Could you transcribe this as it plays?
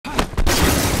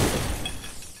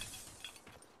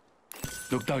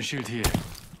Knockdown shield here.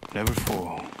 Level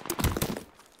 4.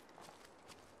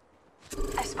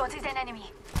 I spotted an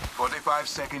enemy. 45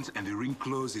 seconds and the ring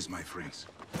closes, my friends.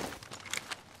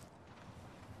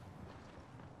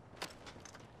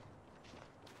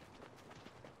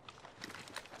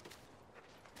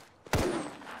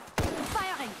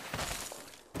 Firing!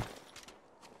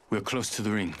 We're close to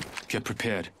the ring. Get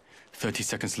prepared. 30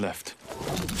 seconds left.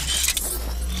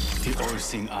 The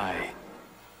all-seeing eye.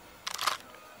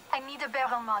 I need a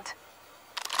barrel mod.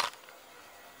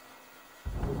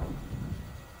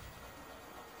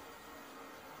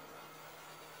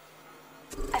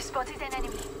 I spotted an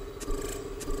enemy.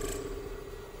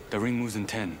 The ring moves in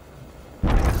 10.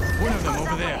 One of them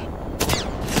over there.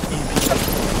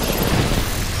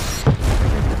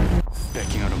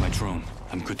 Backing out of my drone.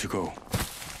 I'm good to go.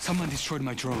 Someone destroyed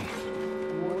my drone.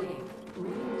 Warning.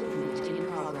 Movement in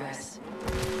progress.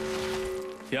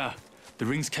 Yeah, the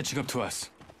ring's catching up to us.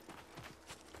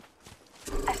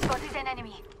 I spotted an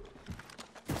enemy.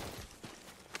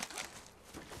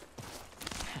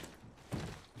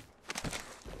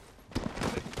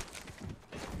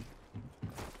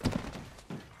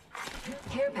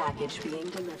 Care package being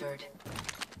delivered.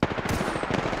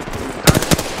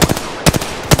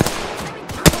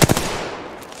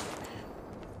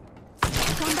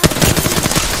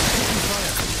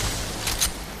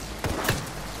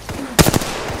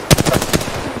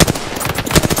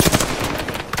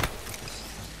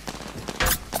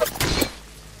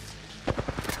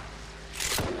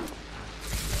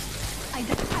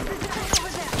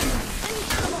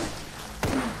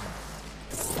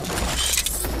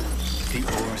 The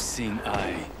all-seeing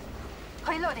eye.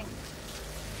 Reloading.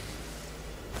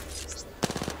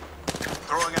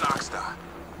 Throwing an Oxstar.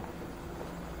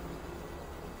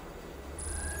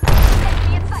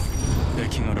 Enemy in sight.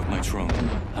 Backing out of my drone.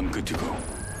 I'm good to go.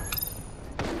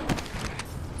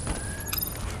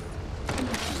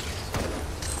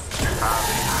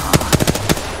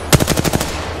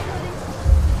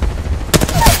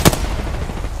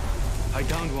 I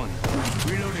downed one.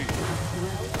 Reloading.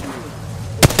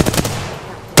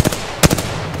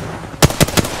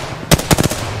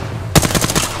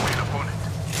 Wait opponent.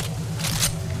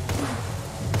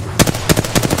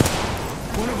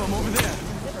 One of them over there.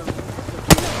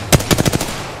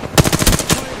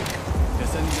 They're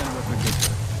sending down a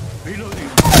replicator. Reloading.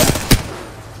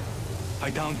 I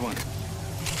downed one.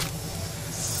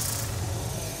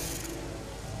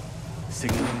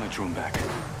 Signaling my drone back.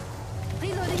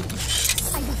 Reloading.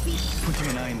 I defeat. Putting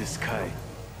an eye in the sky.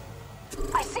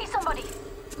 I see somebody.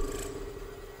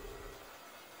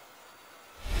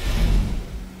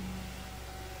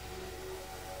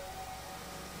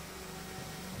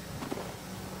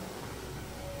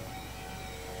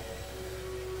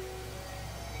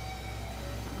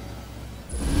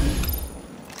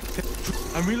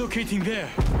 I'm relocating there.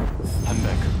 I'm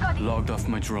back. Logged off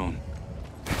my drone.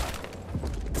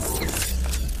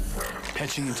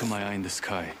 Patching into my eye in the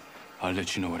sky. I'll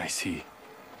let you know what I see.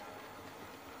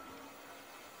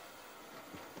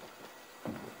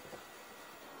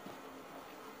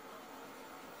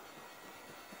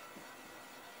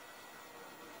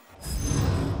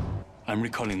 I'm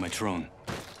recalling my drone.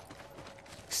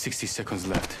 60 seconds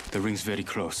left. The ring's very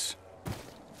close.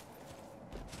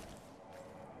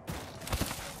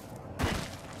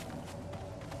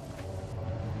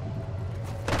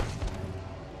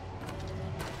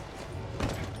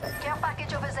 Care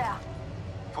package over there.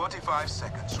 45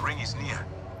 seconds. Ring is near.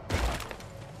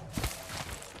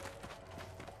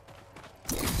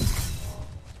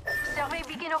 Survey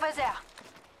begin over there.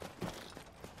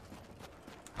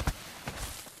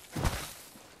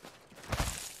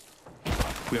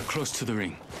 We are close to the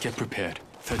ring. Get prepared.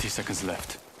 30 seconds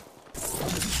left.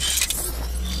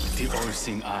 The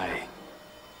all-seeing eye.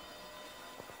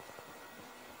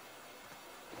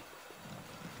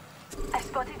 I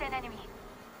spotted an enemy.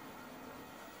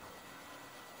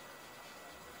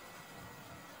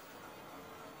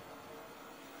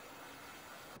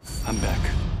 I'm back.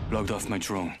 Logged off my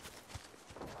drone.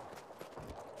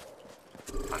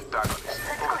 Antagonist.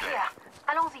 Let's go Over there. here.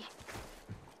 Allons-y.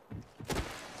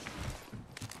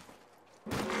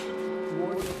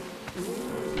 Warning.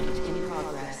 Movement in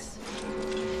progress.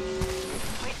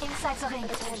 We're inside the ring.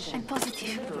 Attention. I'm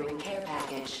positive. Delivering care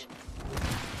package.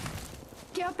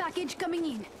 Care package coming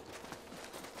in.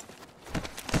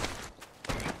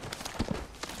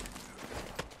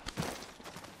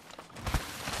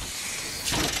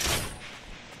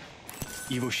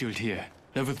 Evo shield here.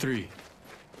 Level 3.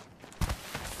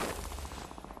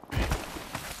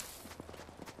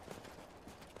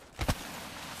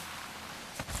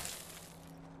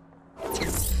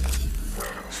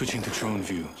 Switching to drone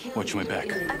view. Watch my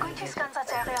back. I'm going to scan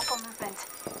that area for movement.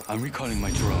 I'm recalling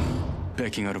my drone.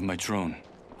 Backing out of my drone.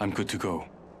 I'm good to go.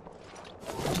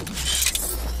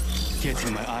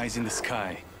 Getting my eyes in the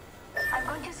sky. I'm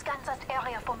going to scan that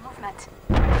area for movement.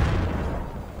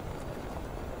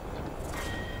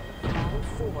 Round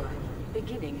 4.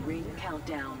 Beginning ring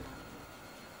countdown.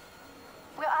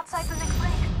 We're outside the next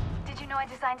ring. Did you know I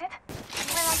designed it?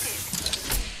 Well, I did.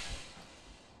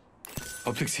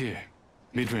 Optics here.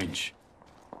 Mid-range.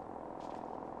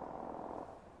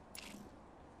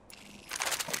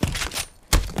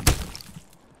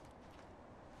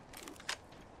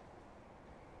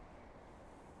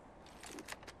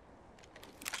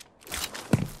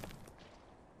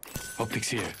 Optics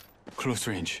here. Close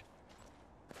range.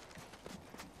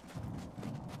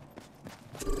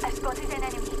 I spotted an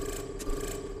enemy.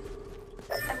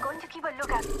 I'm going to keep a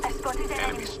lookout. I spotted an enemy.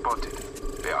 Enemy spotted.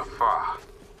 They are far.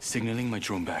 Signaling my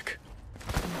drone back.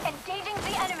 Engaging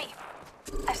the enemy.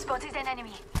 I spotted an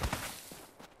enemy.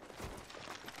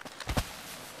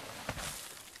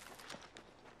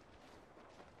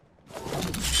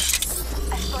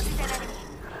 I spotted an enemy.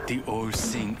 The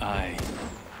all-seeing eye.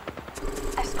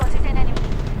 I spotted an enemy.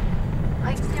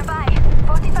 Rings nearby.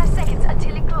 45 seconds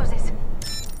until it closes.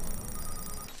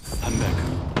 I'm back.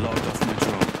 Logged off my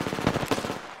drone.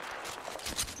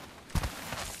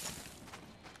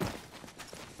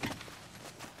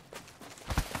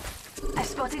 I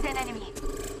spotted an enemy.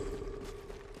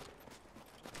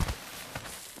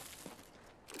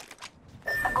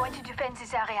 I'm going to defend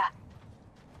this area.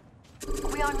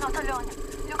 We are not alone.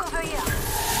 Look over here.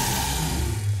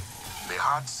 The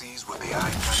heart sees what the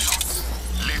eye cannot.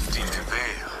 Lift it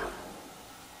there.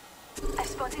 I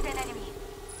spotted an enemy.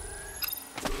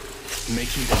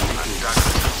 Making the And move. that's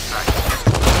sight.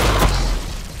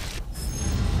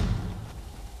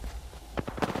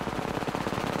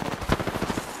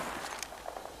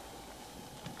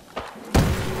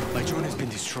 My drone has been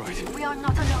destroyed. We are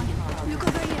not alone. Look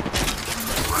over here.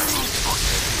 Rifle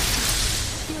spotted.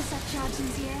 Feels that charge in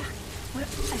the air. Well,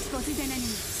 I spotted an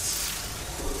enemy.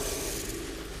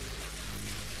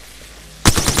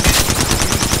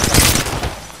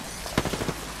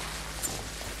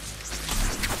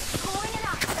 Throwing an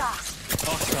Arcstar.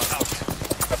 Arcstar out.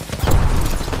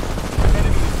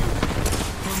 Enemy defeated.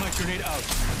 Throw my grenade out.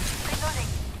 Reloading.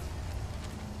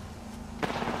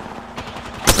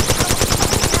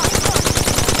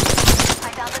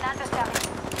 I downed an adversary.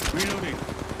 Reloading.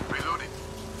 Reloading.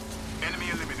 Enemy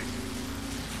eliminated.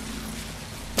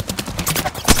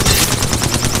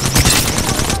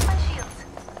 Hold my shields.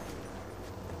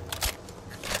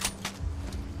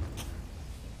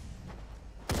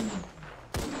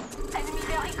 Enemy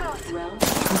very close. Round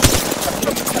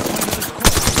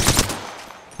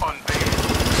On base.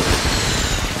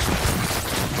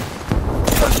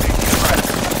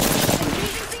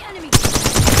 Engaging the enemy.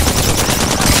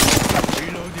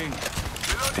 Reloading.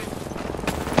 Reloading.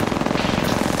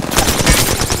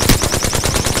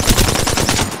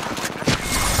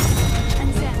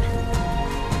 And them.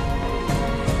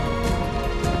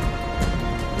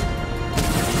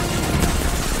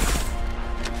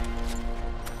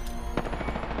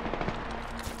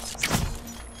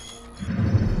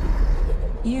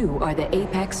 You are the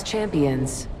Apex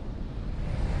Champions.